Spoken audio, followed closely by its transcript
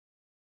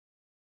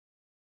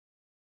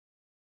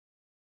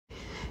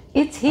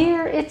It's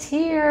here, it's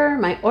here.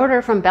 My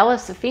order from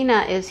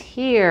Sephina is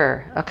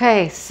here.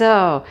 Okay,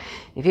 so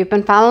if you've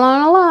been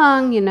following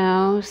along, you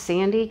know,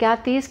 Sandy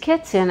got these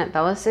kits in at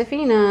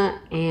Sephina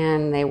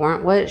and they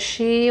weren't what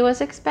she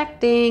was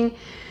expecting.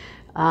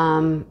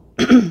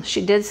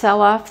 She did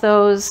sell off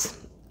those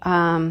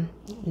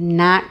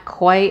not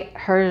quite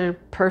her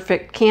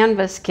perfect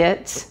canvas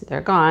kits. They're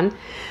gone.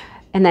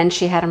 And then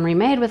she had them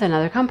remade with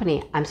another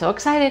company. I'm so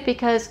excited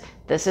because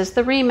this is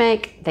the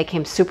remake. They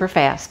came super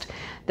fast.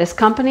 This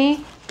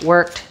company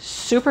worked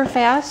super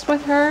fast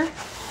with her,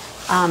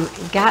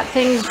 got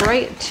things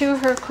right to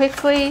her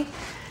quickly,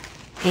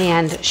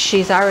 and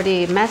she's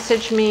already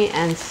messaged me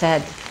and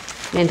said,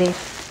 Mindy,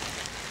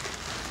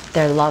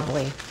 they're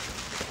lovely.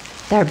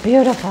 They're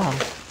beautiful.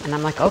 And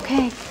I'm like,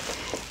 okay.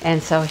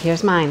 And so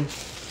here's mine.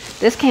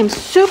 This came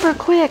super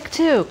quick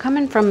too.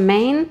 Coming from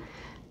Maine,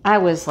 I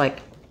was like,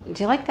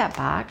 do you like that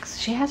box?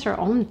 She has her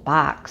own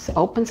box.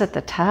 Opens at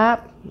the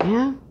top.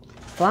 Yeah.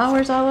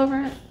 Flowers all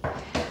over it.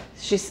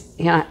 She's,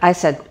 you know, I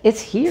said,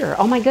 it's here.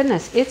 Oh my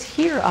goodness, it's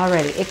here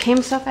already. It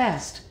came so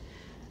fast.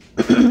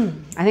 I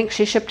think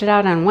she shipped it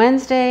out on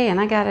Wednesday and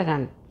I got it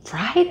on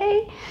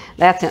Friday.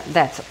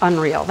 That's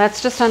unreal.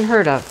 That's just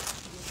unheard of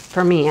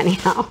for me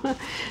anyhow. All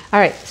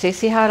right, so you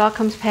see how it all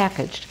comes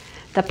packaged.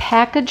 The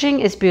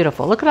packaging is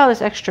beautiful. Look at all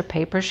this extra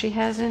paper she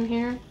has in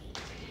here.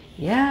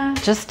 Yeah,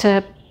 just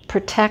to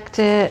protect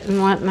it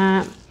and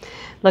whatnot.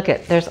 Look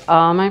at, there's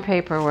all my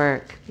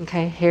paperwork.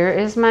 Okay, here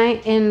is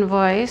my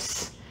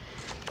invoice.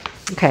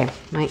 Okay,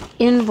 my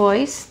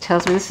invoice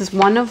tells me this is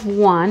one of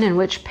one and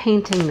which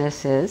painting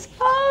this is.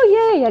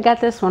 Oh, yay, I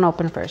got this one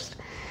open first.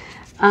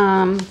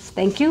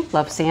 Thank you,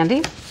 love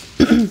Sandy.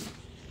 It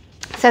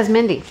says,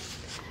 Mindy,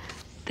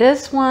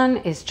 this one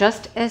is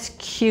just as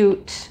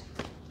cute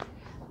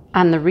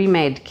on the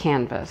remade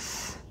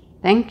canvas.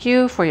 Thank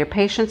you for your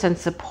patience and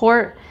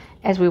support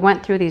as we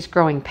went through these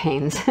growing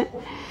pains.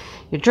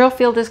 Your drill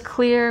field is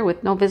clear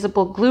with no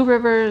visible glue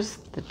rivers.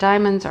 The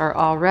diamonds are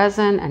all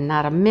resin and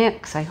not a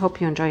mix. I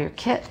hope you enjoy your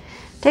kit.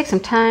 Take some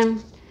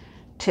time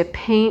to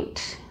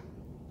paint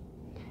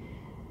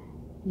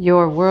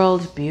your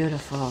world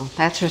beautiful.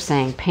 That's her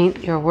saying,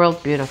 paint your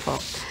world beautiful.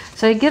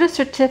 So you get a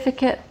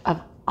certificate of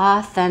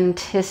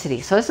authenticity.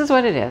 So this is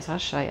what it is. I'll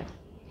show you.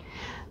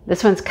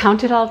 This one's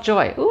Count It All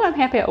Joy. Ooh, I'm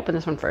happy I opened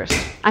this one first.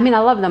 I mean, I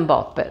love them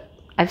both, but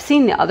I've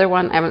seen the other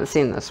one. I haven't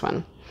seen this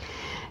one.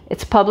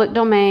 It's public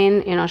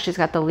domain. You know, she's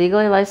got the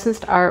legally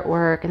licensed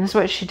artwork. And this is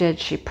what she did.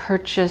 She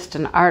purchased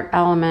an art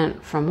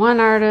element from one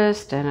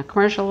artist and a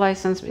commercial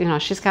license. You know,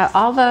 she's got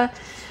all the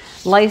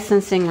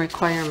licensing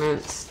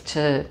requirements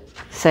to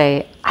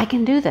say, I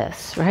can do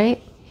this,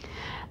 right?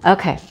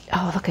 Okay.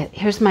 Oh, look at,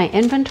 here's my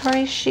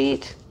inventory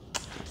sheet.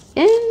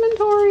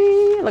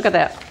 Inventory. Look at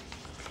that.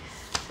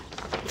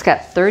 It's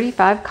got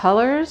 35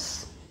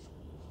 colors.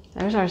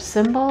 There's our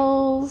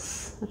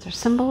symbols. That's our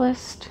symbol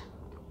list.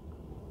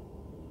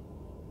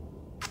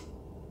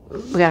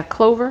 We got a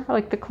clover. I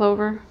like the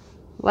clover.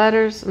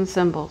 Letters and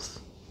symbols.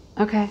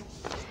 Okay.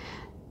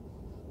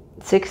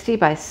 60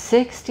 by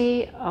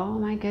 60. Oh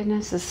my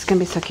goodness. This is going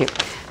to be so cute.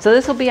 So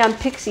this will be on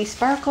Pixie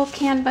Sparkle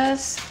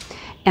canvas.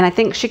 And I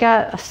think she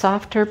got a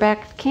softer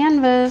backed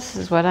canvas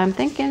is what I'm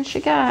thinking she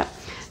got.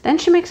 Then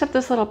she makes up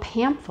this little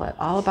pamphlet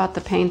all about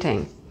the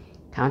painting.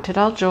 Count It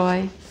All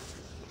Joy.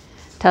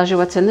 Tells you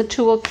what's in the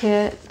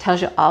toolkit.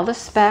 Tells you all the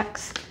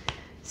specs.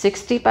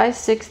 60 by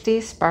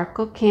 60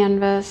 sparkle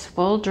canvas,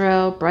 full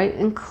drill, bright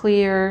and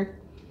clear,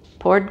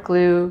 poured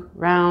glue,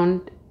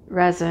 round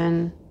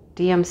resin,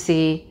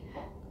 DMC,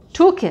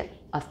 toolkit,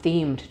 a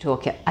themed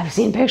toolkit. I've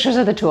seen pictures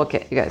of the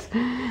toolkit, you guys.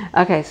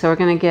 Okay, so we're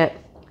gonna get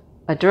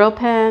a drill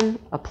pen,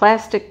 a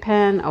plastic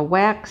pen, a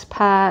wax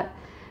pot,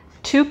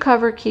 2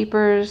 cover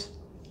keepers,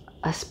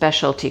 a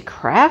specialty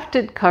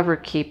crafted cover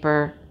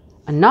keeper,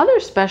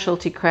 another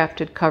specialty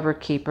crafted cover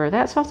keeper.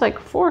 That sounds like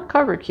 4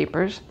 cover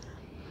keepers.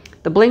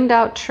 The blinged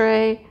out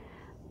tray,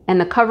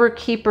 and the cover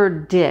keeper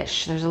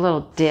dish. There's a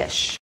little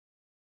dish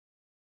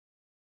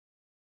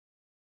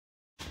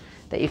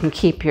that you can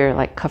keep your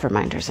like cover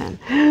minders in.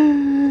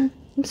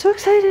 I'm so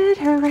excited.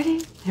 Are you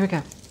ready? Here we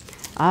go.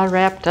 All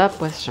wrapped up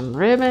with some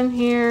ribbon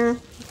here.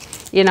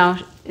 You know,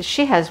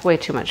 she has way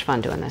too much fun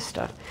doing this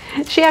stuff.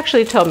 She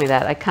actually told me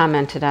that. I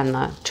commented on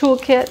the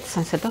toolkits.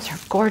 I said, those are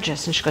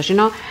gorgeous. And she goes, you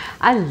know,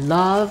 I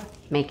love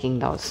making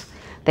those.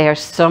 They are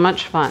so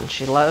much fun.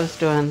 She loves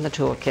doing the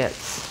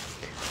toolkits.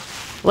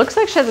 Looks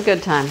like she has a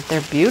good time. They're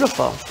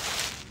beautiful.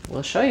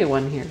 We'll show you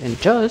one here in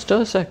just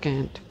a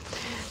second.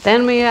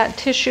 Then we got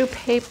tissue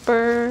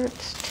paper.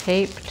 It's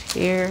taped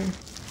here.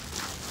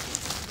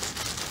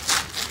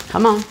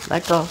 Come on,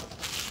 let go.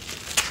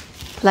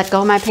 Let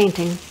go of my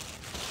painting.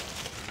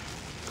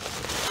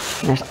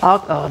 There's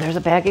all, oh, there's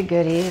a bag of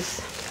goodies.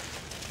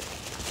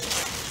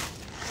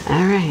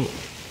 All right,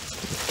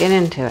 let's get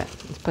into it.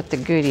 Let's put the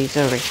goodies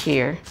over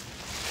here.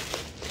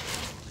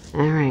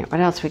 All right, what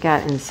else we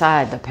got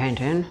inside the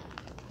painting?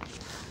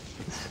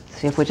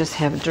 See if we just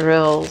have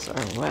drills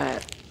or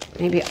what.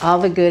 Maybe all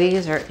the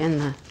goodies are in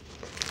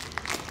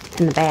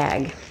the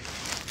bag.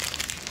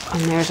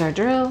 And there's our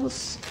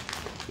drills.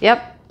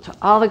 Yep, So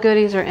all the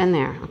goodies are in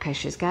there. Okay,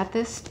 she's got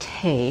this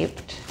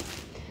taped.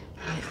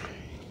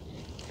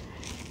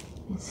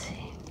 Let's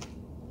see.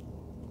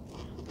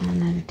 I'm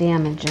not gonna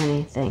damage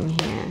anything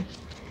here.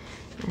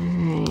 All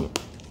right.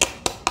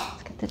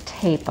 Let's get the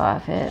tape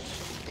off it.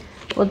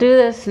 We'll do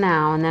this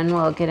now, and then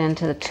we'll get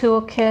into the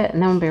toolkit,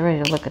 and then we'll be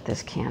ready to look at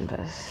this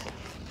canvas.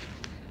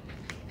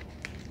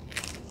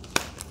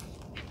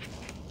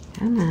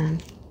 Come on.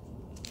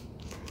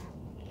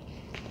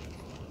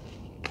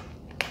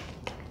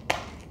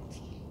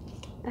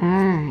 All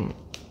right.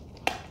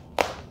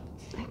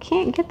 I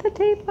can't get the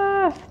tape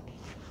off.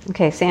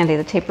 Okay, Sandy,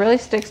 the tape really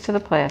sticks to the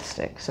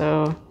plastic,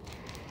 so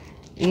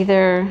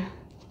either,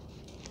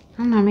 I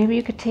don't know, maybe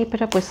you could tape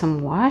it up with some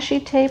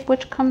washi tape,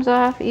 which comes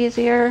off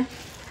easier,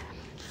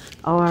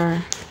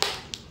 or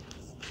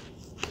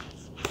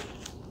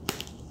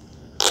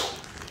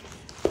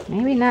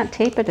maybe not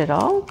tape it at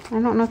all. I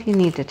don't know if you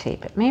need to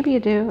tape it. Maybe you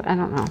do, I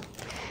don't know.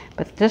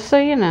 But just so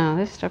you know,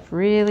 this stuff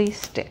really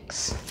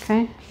sticks,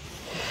 okay?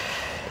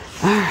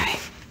 All right.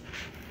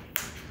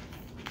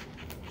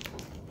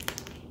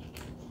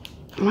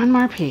 One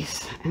more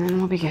piece, and then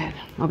we'll be good.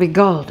 We'll be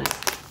golden.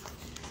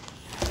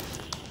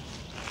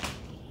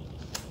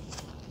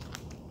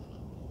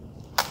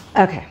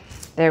 Okay,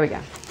 there we go.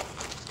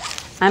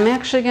 I'm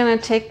actually going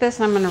to take this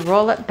and I'm going to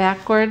roll it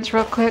backwards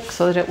real quick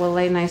so that it will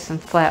lay nice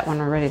and flat when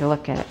we're ready to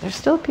look at it. There's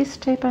still a piece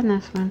of tape on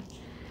this one.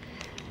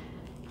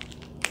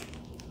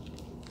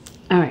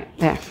 All right,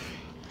 there.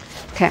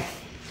 Okay.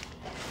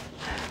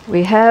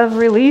 We have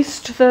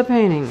released the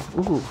painting.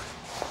 Ooh.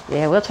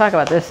 Yeah, we'll talk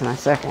about this in a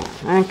second.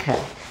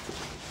 Okay.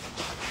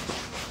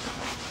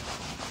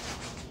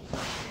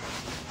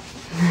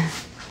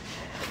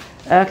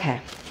 Okay.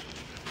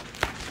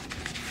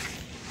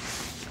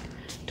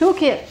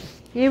 Toolkit.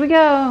 Here we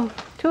go.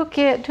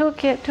 Toolkit,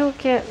 toolkit,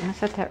 toolkit. I'm gonna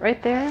set that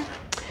right there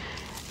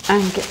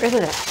and get rid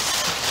of that.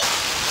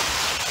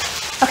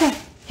 Okay,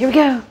 here we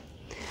go.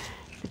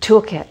 The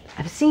toolkit.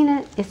 I've seen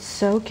it. It's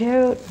so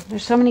cute.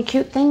 There's so many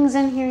cute things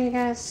in here, you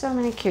guys. So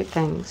many cute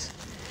things.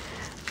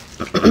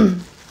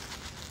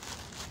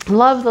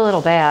 Love the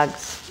little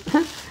bags.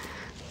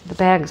 The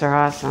bags are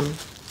awesome.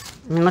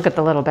 I mean, look at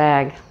the little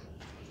bag.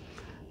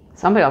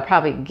 Somebody will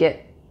probably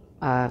get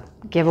a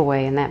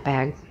giveaway in that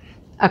bag.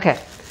 Okay.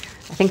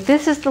 I think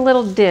this is the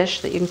little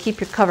dish that you can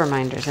keep your cover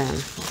minders in.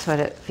 That's what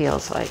it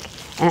feels like.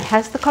 And it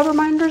has the cover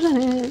minders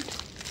in it.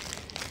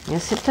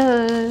 Yes, it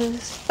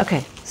does.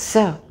 Okay,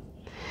 so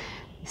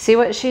see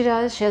what she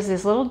does? She has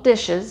these little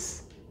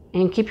dishes,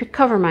 and you can keep your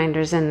cover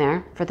minders in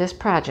there for this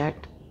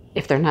project,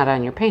 if they're not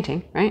on your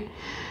painting, right?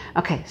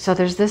 Okay, so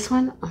there's this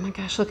one. Oh my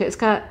gosh, look, it's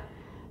got,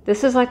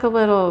 this is like a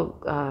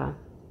little,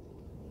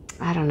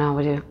 I don't know,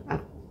 a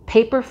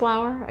paper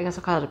flower. I guess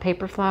I'll call it a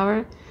paper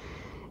flower.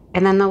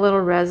 And then the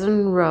little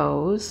resin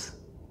rose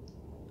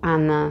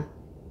on the,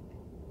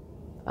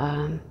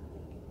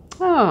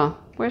 oh,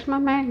 where's my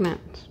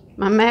magnets?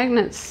 My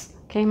magnets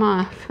came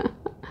off.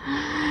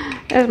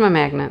 There's my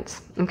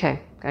magnets.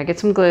 Okay, gotta get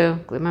some glue.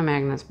 Glue my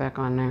magnets back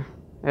on there.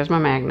 There's my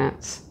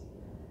magnets.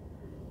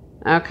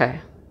 Okay,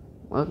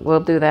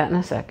 we'll do that in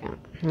a second.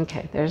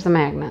 Okay, there's the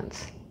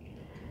magnets.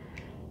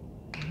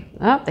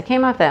 Oh, they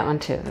came off that one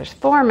too. There's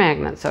 4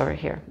 magnets over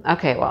here.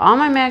 Okay, well, all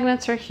my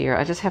magnets are here.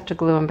 I just have to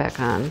glue them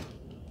back on.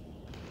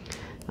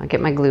 I'll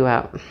get my glue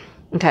out.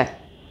 Okay.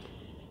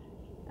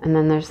 And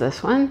then there's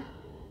this one.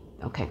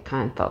 Okay,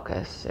 kind of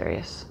focus.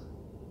 Serious.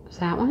 Is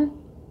that one?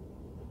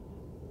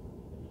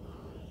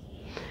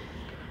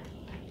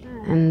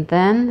 And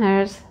then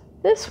there's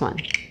this one,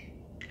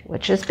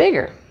 which is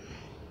bigger.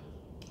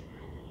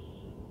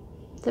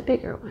 It's a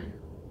bigger one.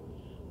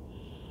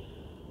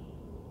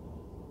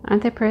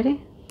 Aren't they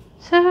pretty?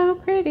 So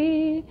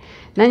pretty.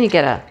 And then you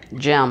get a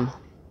gem.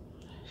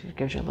 She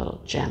gives you a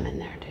little gem in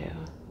there too.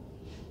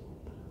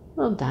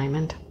 Little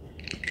diamond.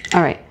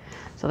 All right,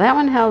 so that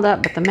one held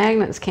up, but the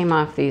magnets came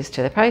off these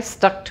two. They probably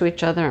stuck to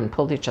each other and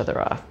pulled each other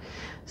off.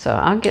 So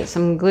I'll get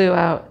some glue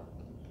out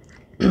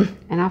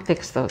and I'll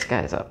fix those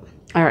guys up.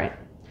 All right,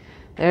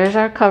 there's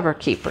our cover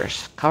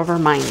keepers, cover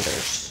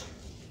minders.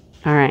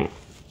 All right.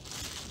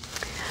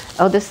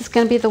 Oh, this is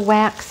going to be the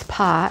wax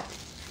pot.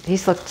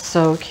 These look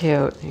so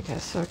cute. You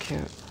guys, so cute.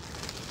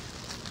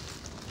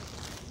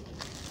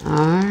 All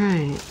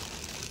right.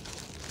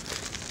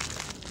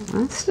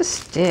 That's the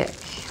stick.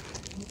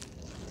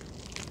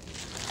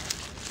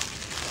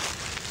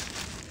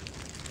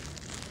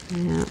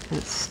 Yeah,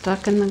 it's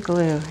stuck in the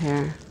glue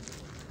here.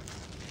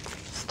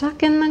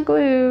 Stuck in the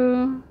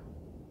glue.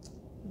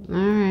 All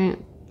right,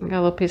 I got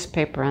a little piece of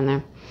paper on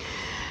there.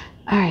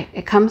 All right,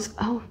 it comes,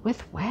 oh,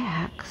 with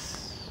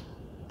wax.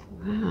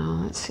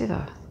 Wow, let's see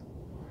the,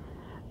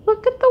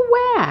 look at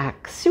the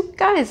wax. You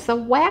guys, the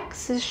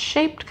wax is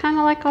shaped kind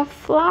of like a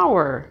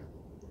flower.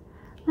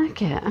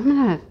 Look at it. I'm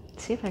gonna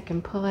see if I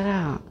can pull it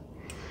out.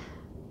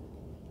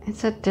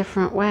 It's a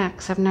different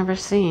wax I've never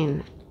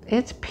seen.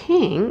 It's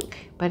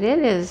pink, but it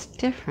is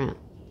different.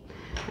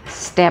 I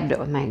stabbed it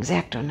with my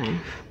X-Acto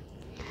knife.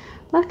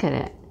 Look at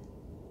it.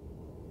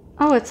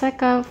 Oh, it's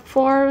like a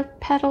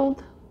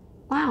 4-petaled.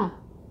 Wow.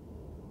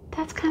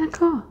 That's kind of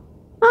cool.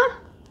 Huh?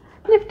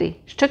 $1.50.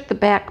 She took the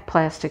back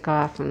plastic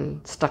off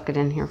and stuck it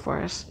in here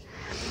for us.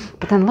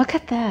 But then look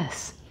at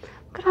this.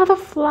 Look at all the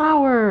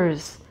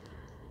flowers.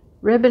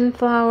 Ribbon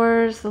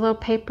flowers, the little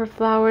paper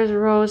flowers,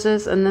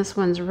 roses, and this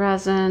one's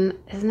resin.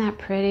 Isn't that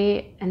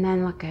pretty? And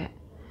then look at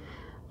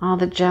all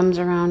the gems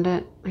around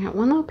it. I got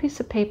one little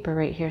piece of paper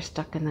right here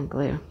stuck in the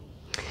glue.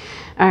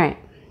 All right.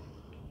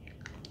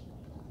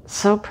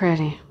 So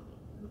pretty.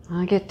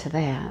 I'll get to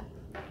that.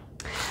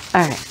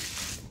 All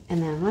right.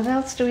 And then what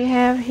else do we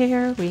have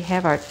here? We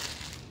have our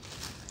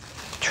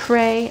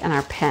tray and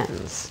our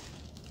pens.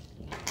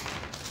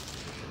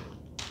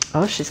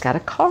 Oh, she's got a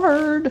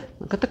card.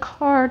 Look at the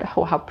card.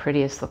 Oh, how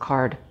pretty is the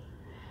card?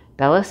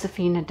 Bella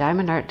Sephina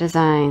Diamond Art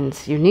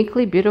Designs.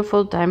 Uniquely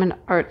beautiful diamond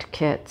art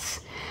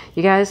kits.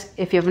 You guys,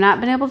 if you've not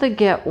been able to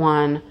get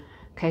one,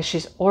 okay,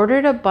 she's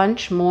ordered a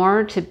bunch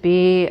more to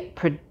be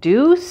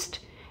produced.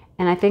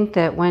 And I think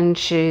that when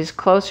she's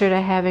closer to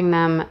having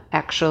them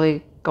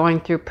actually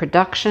going through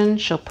production,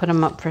 she'll put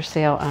them up for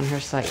sale on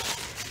her site.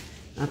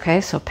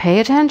 Okay, so pay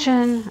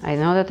attention. I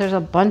know that there's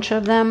a bunch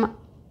of them,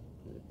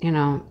 you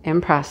know,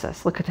 in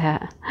process. Look at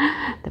that.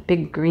 The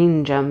big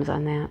green gems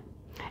on that.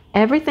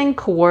 Everything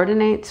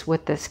coordinates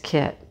with this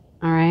kit,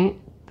 all right?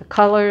 The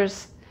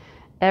colors,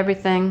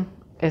 everything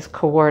is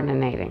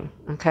coordinating,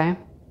 okay?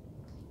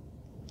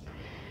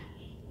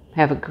 We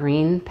have a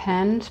green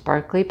pen,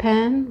 sparkly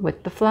pen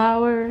with the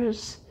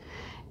flowers.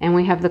 And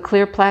we have the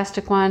clear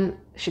plastic one.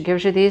 She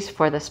gives you these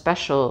for the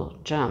special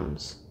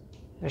gems.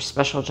 There's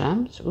special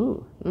gems?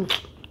 Ooh. All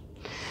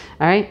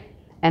right,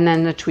 and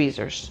then the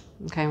tweezers.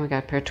 Okay, we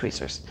got a pair of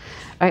tweezers.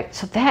 All right,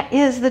 so that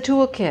is the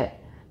toolkit.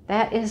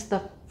 That is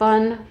the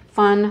fun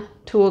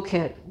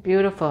toolkit.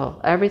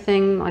 Beautiful.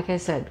 Everything, like I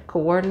said,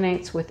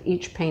 coordinates with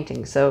each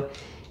painting. So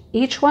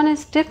each one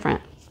is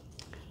different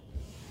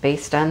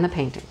based on the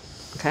painting.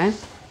 Okay?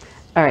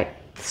 All right,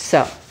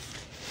 so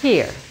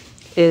here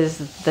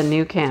is the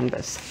new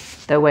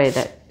canvas, the way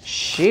that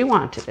she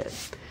wanted it.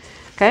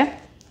 Okay?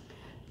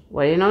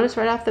 What do you notice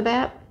right off the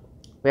bat?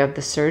 We have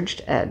the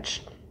serged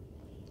edge.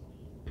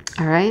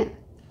 All right?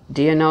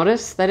 Do you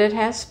notice that it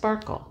has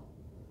sparkle?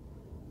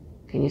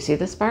 Can you see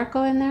the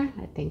sparkle in there?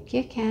 I think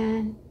you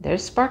can.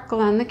 There's sparkle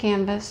on the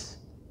canvas.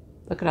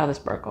 Look at all the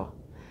sparkle.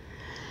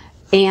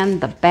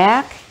 And the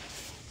back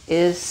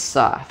is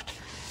soft.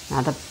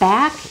 Now the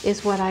back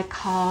is what I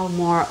call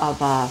more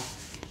of a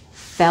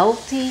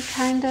felty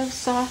kind of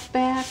soft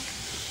back,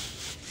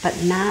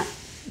 but not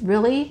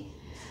really.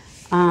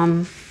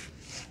 I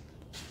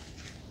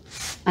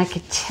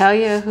could tell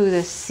you who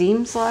this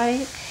seems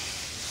like.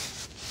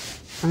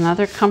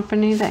 Another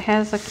company that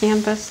has a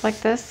canvas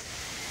like this.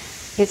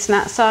 It's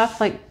not soft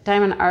like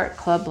Diamond Art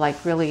Club,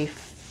 like really,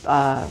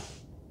 they're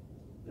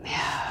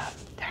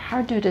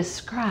hard to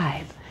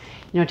describe.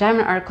 You know,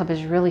 Diamond Art Club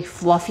is really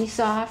fluffy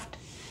soft,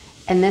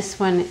 and this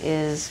one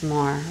is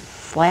more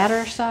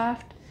flatter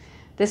soft.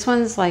 This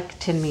one's like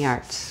Tin Me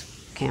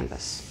Art's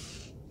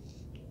canvas.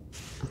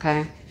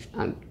 Okay?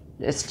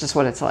 It's just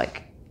what it's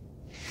like.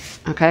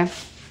 Okay?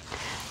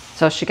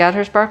 So she got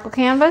her sparkle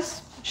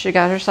canvas, she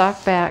got her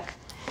soft back,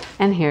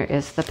 and here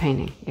is the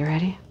painting. You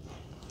ready?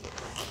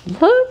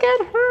 Look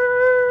at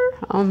her.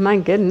 Oh my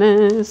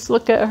goodness.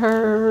 Look at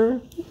her.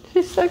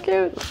 She's so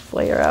cute. Let's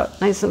lay her out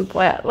nice and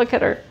flat. Look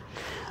at her.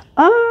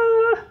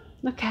 Oh,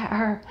 look at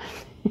her.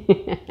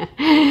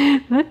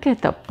 Look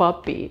at the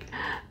puppy.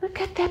 Look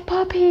at that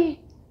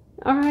puppy.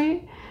 All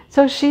right.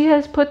 So she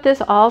has put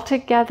this all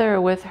together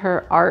with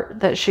her art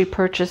that she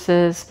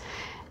purchases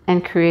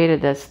and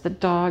created this. The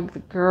dog, the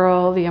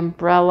girl, the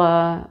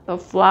umbrella, the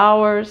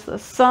flowers, the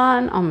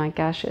sun. Oh my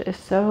gosh, it is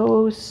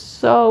so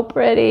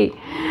pretty.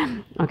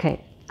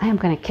 Okay, I am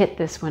going to kit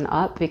this one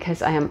up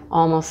because I am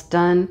almost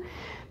done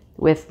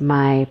with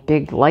my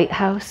big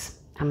lighthouse.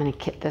 I'm going to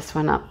kit this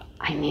one up.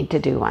 I need to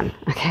do one.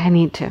 Okay, I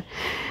need to.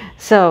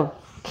 So,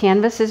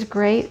 canvas is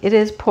great. It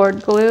is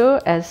poured glue,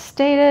 as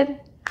stated.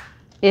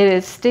 It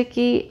is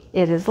sticky.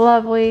 It is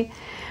lovely.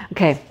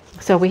 Okay.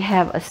 So we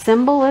have a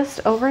symbol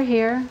list over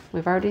here.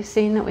 We've already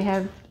seen that we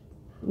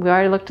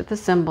already looked at the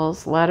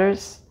symbols,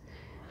 letters,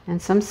 and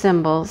some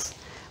symbols.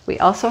 We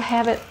also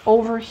have it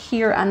over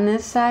here on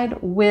this side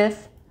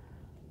with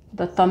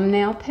the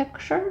thumbnail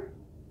picture.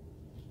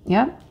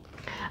 Yep.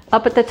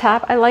 Up at the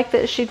top, I like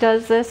that she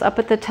does this. Up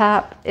at the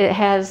top, it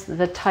has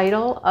the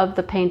title of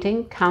the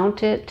painting.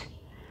 Count It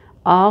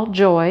All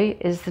Joy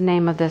is the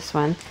name of this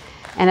one.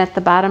 And at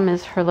the bottom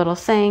is her little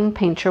saying,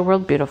 Paint Your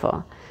World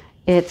Beautiful.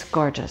 It's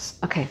gorgeous.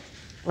 Okay.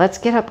 Let's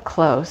get up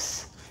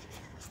close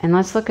and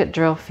let's look at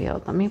drill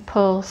field. Let me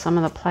pull some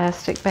of the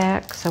plastic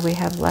back so we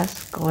have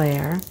less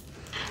glare.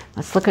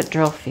 Let's look at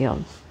drill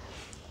field.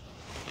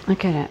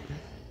 Look at it.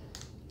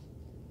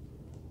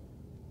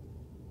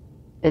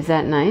 Is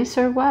that nice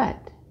or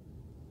what?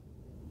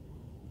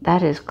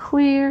 That is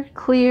clear,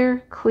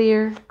 clear,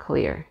 clear,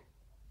 clear.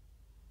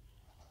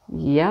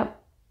 Yep,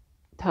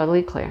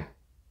 totally clear.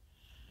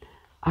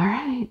 All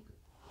right.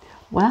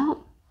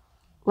 Well,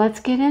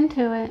 let's get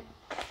into it.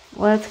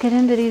 Let's get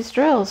into these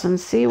drills and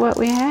see what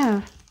we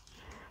have.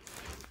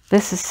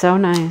 This is so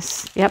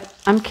nice. Yep,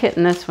 I'm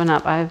kitting this one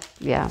up. I've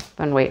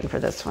been waiting for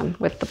this one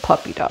with the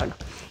puppy dog.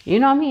 You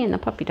know me and the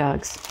puppy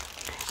dogs.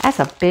 That's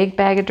a big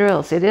bag of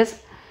drills. It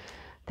is.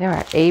 There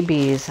are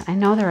ABs. I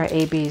know there are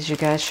ABs, you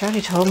guys. She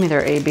already told me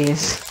there are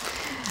ABs.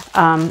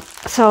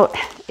 So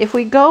if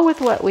we go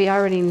with what we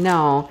already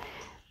know,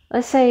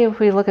 let's say if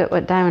we look at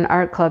what Diamond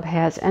Art Club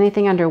has,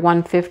 anything under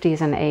 150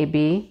 is an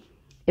AB.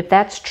 If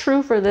that's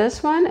true for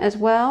this one as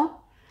well,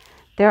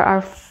 there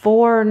are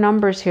 4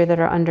 numbers here that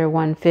are under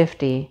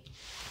 150.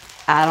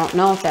 I don't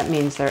know if that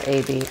means they're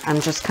AB.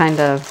 I'm just kind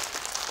of,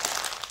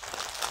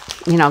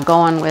 you know,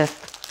 going with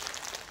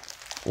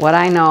what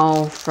I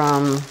know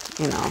from,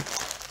 you know,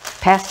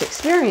 past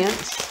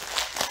experience.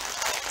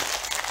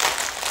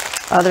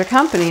 Other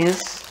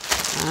companies,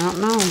 I don't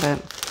know, but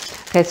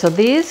okay, so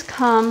these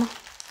come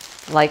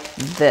like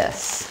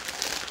this.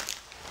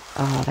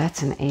 Oh,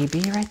 that's an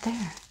AB right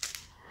there.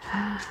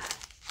 Wow.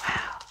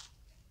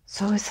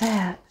 So is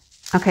that.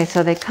 Okay,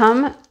 so they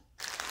come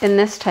in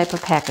this type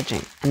of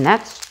packaging, and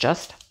that's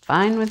just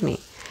fine with me.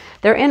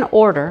 They're in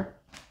order.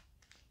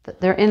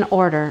 They're in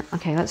order.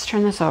 Okay, let's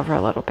turn this over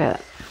a little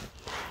bit.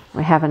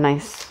 We have a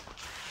nice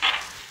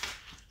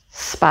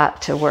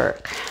spot to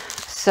work.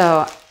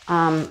 So,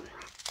 I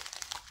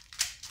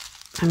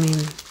mean,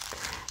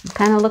 I'm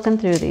kind of looking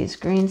through these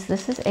greens.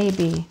 This is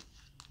AB.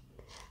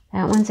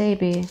 That one's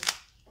AB.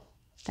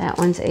 That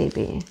one's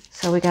AB.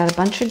 So we got a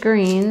bunch of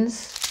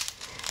greens.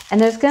 And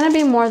there's going to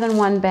be more than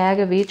one bag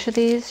of each of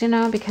these, you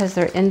know, because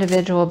they're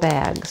individual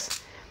bags.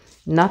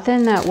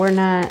 Nothing that we're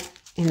not,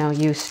 you know,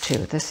 used to.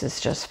 This is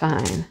just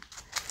fine.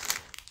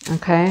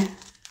 Okay.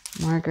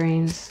 More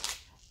greens.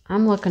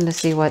 I'm looking to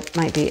see what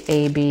might be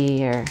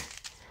AB or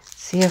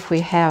see if we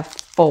have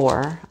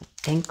 4. I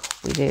think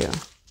we do.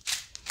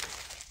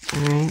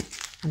 All right.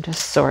 I'm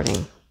just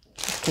sorting.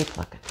 Just keep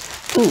looking.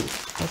 Ooh,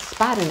 I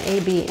spot an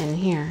AB in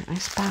here. I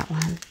spot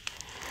one.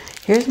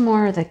 Here's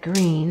more of the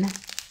green.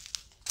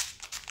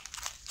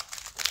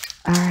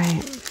 All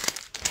right.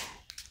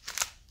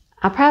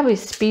 I'll probably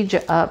speed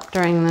you up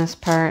during this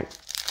part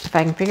if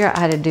I can figure out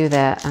how to do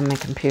that on my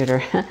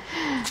computer.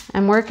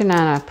 I'm working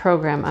on a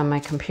program on my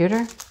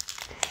computer.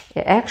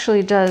 It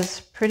actually does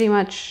pretty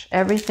much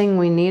everything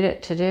we need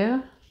it to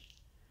do.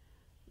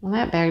 Well,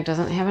 that bag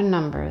doesn't have a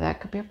number.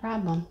 That could be a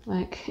problem.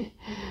 Like,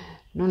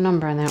 no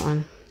number on that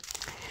one.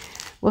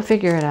 We'll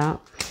figure it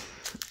out.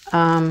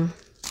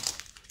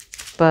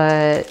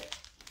 But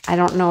I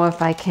don't know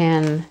if I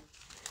can...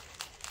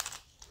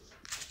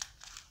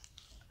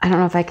 I don't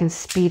know if I can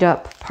speed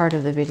up part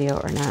of the video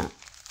or not.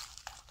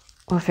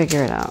 We'll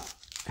figure it out.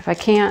 If I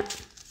can't,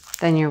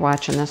 then you're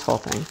watching this whole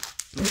thing.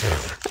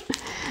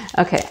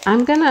 Okay,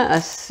 I'm going to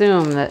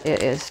assume that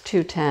it is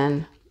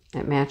 210.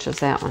 It matches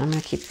that one. I'm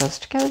going to keep those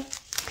together.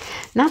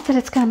 Not that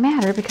it's going to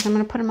matter because I'm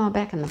going to put them all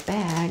back in the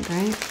bag,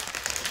 right?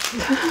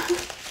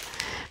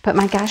 But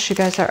my gosh, you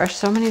guys, there are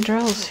so many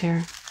drills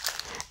here.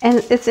 And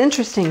it's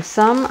interesting.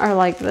 Some are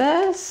like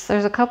this.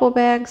 There's a couple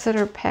bags that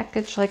are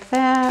packaged like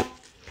that.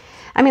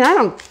 I mean, I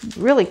don't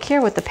really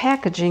care what the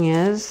packaging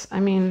is. I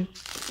mean,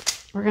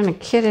 we're going to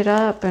kit it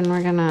up and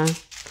I'm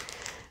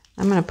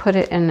going to put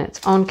it in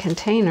its own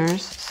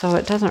containers, so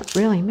it doesn't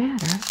really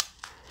matter.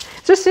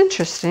 It's just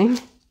interesting.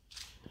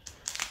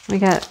 We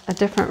got a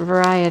different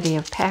variety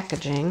of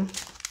packaging,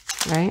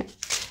 right?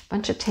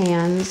 Bunch of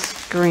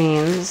tans,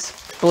 greens,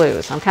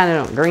 blues. I'm kind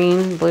of doing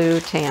green,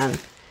 blue, tan,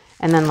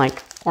 and then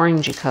like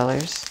orangey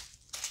colors.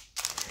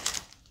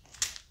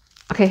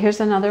 Okay, here's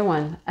another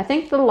one. I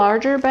think the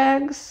larger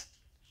bags,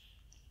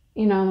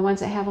 you know, the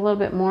ones that have a little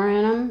bit more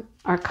in them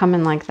are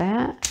coming like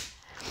that.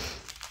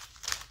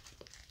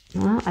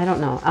 Well, I don't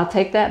know. I'll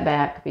take that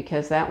back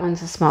because that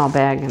one's a small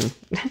bag and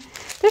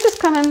they're just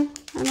coming,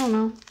 I don't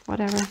know,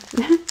 whatever.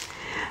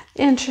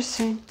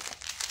 Interesting.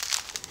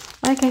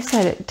 Like I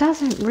said, it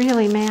doesn't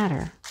really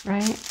matter,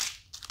 right?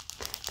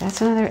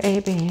 That's another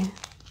AB.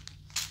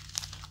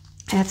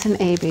 That's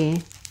an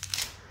AB.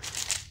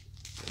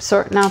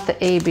 Sorting out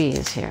the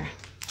ABs here.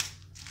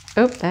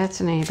 Oop, that's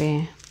an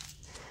AB.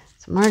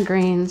 Some more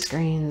greens,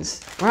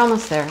 greens. We're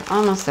almost there,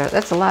 almost there.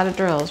 That's a lot of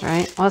drills,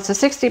 right? Well, it's a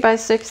 60 by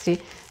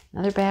 60.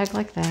 Another bag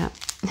like that.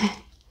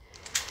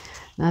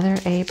 Another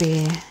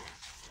AB.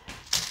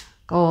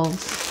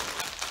 Golds.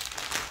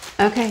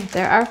 Okay,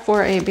 there are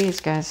 4 ABs,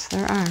 guys.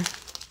 There are.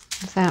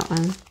 There's that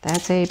one.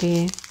 That's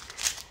AB.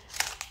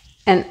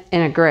 And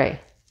in a gray.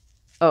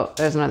 Oh,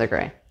 there's another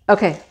gray.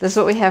 Okay, this is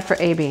what we have for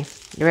AB.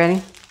 You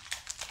ready?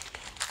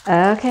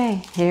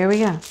 Okay, here we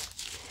go.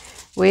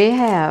 We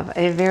have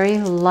a very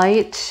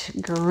light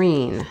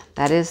green.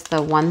 That is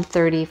the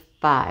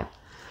 135.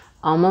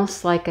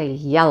 Almost like a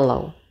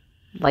yellow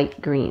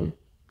light green.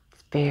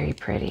 It's very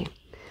pretty.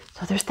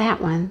 So there's that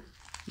one,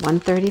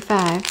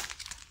 135.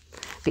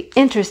 Be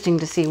interesting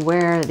to see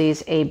where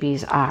these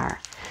ABs are.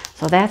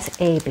 So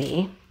that's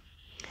AB.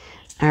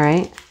 All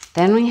right.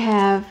 Then we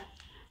have,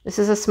 this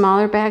is a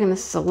smaller bag and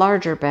this is a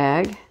larger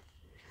bag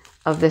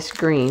of this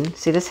green.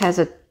 See, this has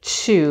a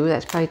 2.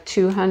 That's probably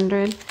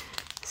 200.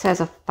 This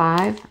has a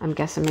 5. I'm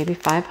guessing maybe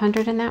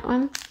 500 in that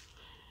one.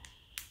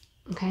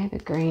 Okay, the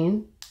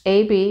green.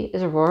 AB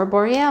is Aurora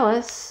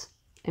Borealis.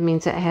 It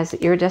means it has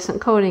the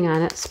iridescent coating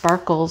on it,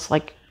 sparkles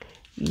like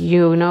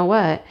you know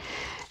what.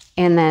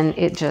 And then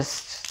it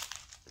just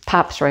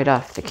pops right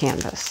off the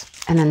canvas.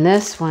 And then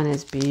this one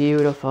is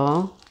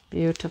beautiful,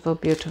 beautiful,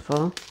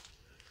 beautiful.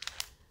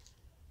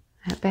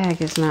 That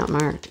bag is not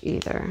marked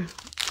either.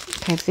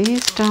 Okay,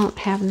 these don't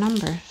have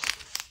numbers.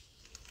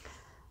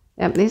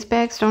 Yep, these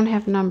bags don't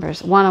have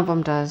numbers. One of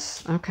them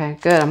does. Okay,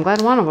 good. I'm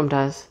glad one of them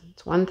does.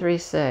 It's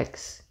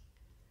 136.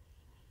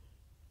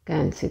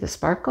 Again, see the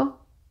sparkle?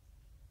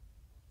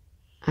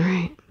 All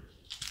right.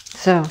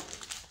 So,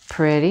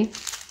 pretty,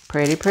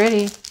 pretty,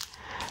 pretty.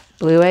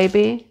 Blue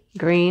AB,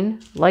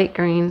 green, light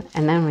green,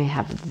 and then we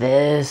have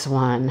this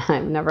one.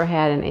 I've never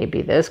had an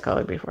AB this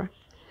color before.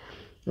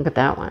 Look at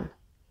that one.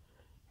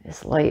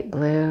 This light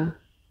blue.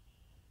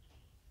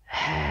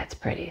 It's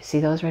pretty.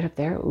 See those right up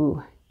there?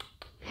 Ooh.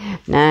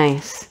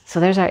 Nice. So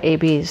there's our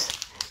ABs.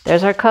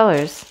 There's our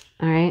colors.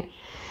 All right.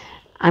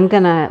 I'm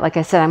going to, like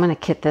I said, I'm going to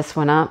kit this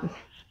one up.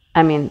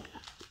 I mean,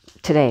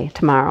 today,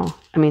 tomorrow.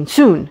 I mean,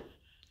 soon.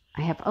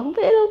 I have a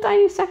little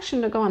tiny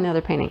section to go on the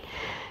other painting.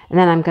 And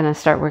then I'm going to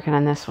start working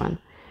on this one.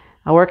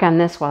 I'll work on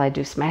this while I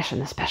do Smashing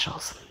the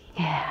Specials.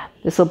 Yeah.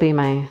 This will be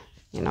my,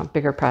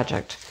 bigger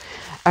project.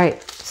 All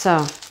right.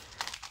 So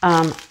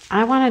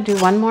I want to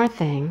do one more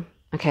thing.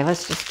 Okay,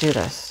 let's just do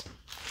this.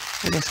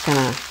 We're just going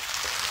to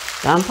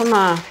dump them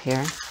off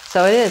here.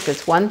 So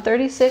it's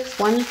 136,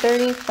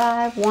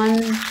 135,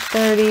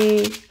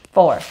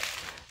 134,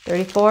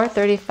 34,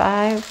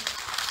 35,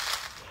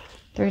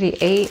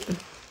 38.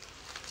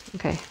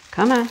 Okay,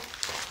 come on.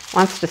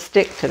 Wants to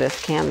stick to this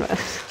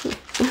canvas.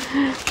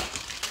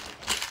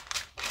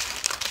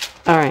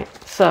 All right,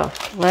 so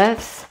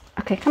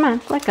okay, come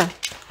on, let go.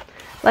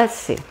 Let's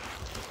see.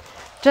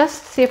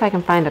 Just see if I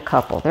can find a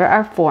couple. There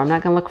are 4. I'm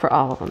not going to look for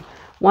all of them.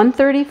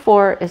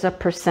 134 is a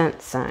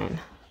percent sign.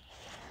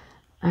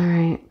 All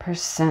right,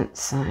 percent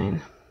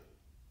sign.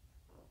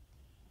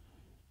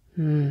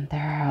 There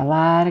are a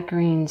lot of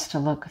greens to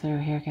look through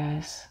here,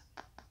 guys.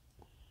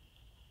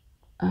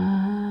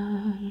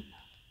 Wow,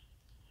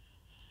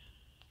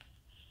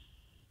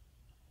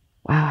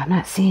 I'm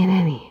not seeing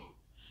any.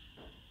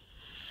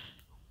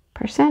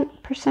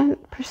 Percent,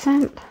 percent,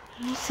 percent.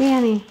 I don't see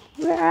any.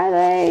 Where are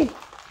they?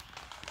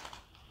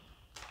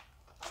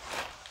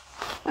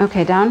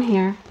 Okay, down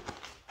here.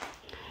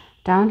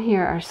 Down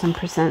here are some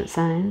percent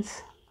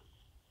signs.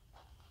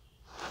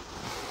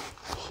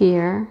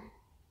 Here.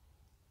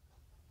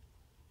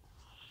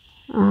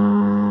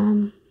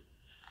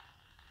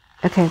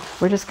 Okay,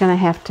 we're just going to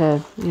have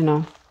to,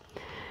 the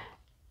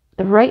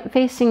right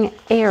facing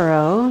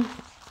arrow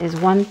is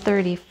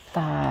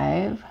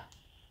 135.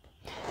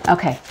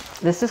 Okay,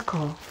 this is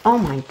cool. Oh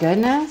my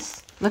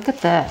goodness. Look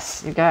at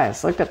this. You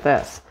guys, look at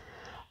this.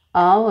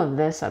 All of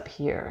this up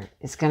here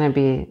is going to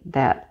be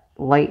that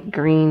light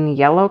green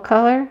yellow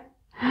color.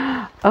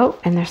 Oh,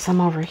 and there's some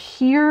over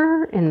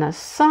here in the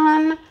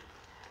sun.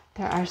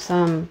 There are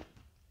some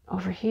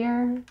over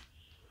here.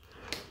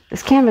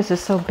 This canvas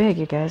is so big,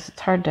 you guys. It's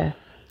hard to...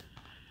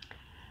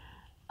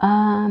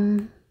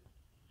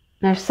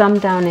 There's some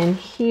down in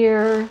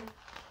here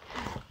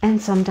and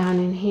some down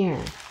in here.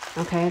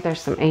 Okay, there's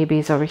some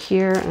ABs over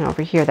here and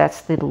over here.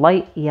 That's the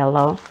light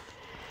yellow.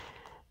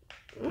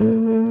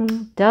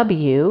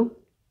 W.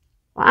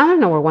 Well, I don't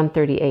know where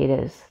 138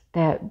 is.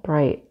 That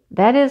bright.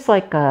 That is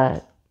like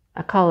I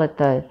call it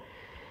the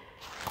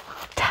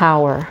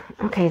tower.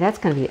 Okay, that's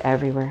going to be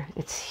everywhere.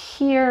 It's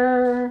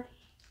here.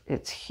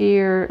 It's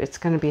here. It's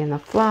going to be in the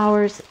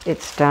flowers.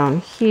 It's down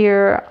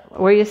here.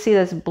 Where you see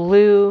this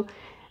blue,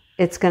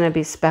 it's going to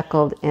be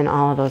speckled in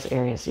all of those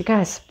areas. You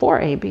guys,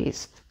 4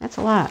 ABs. That's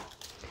a lot.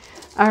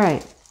 All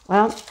right.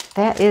 Well,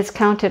 that is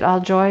counted all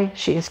joy.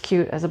 She is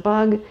cute as a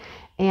bug,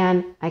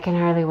 and I can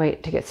hardly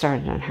wait to get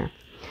started on her.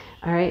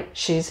 All right.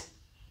 She's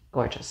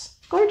gorgeous.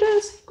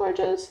 Gorgeous,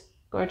 gorgeous,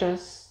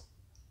 gorgeous.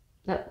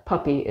 That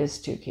puppy is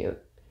too cute.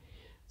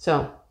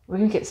 So we're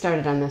going to get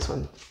started on this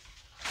one.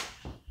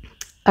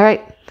 All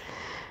right.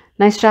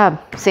 Nice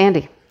job,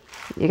 Sandy.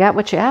 You got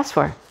what you asked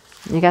for.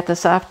 You got the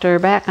softer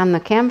back on the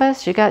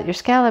canvas. You got your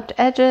scalloped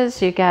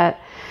edges. You got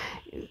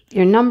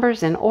your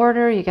numbers in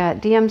order. You got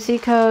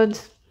DMC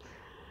codes.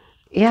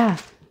 Yeah.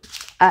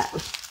 All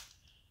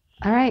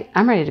right.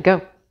 I'm ready to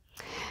go.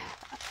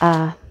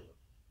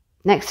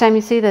 Next time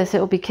you see this, it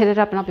will be kitted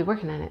up and I'll be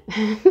working on it.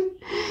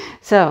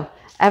 So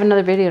I have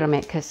another video to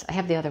make because I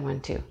have the other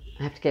one too.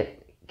 I have to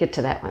get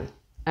to that one.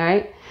 All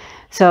right.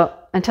 So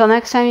until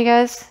next time, you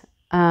guys,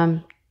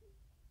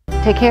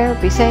 take care,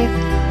 be safe,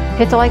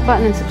 hit the like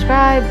button and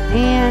subscribe,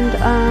 and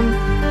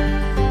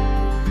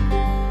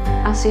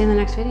I'll see you in the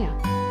next video.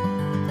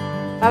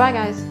 Bye-bye,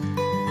 guys.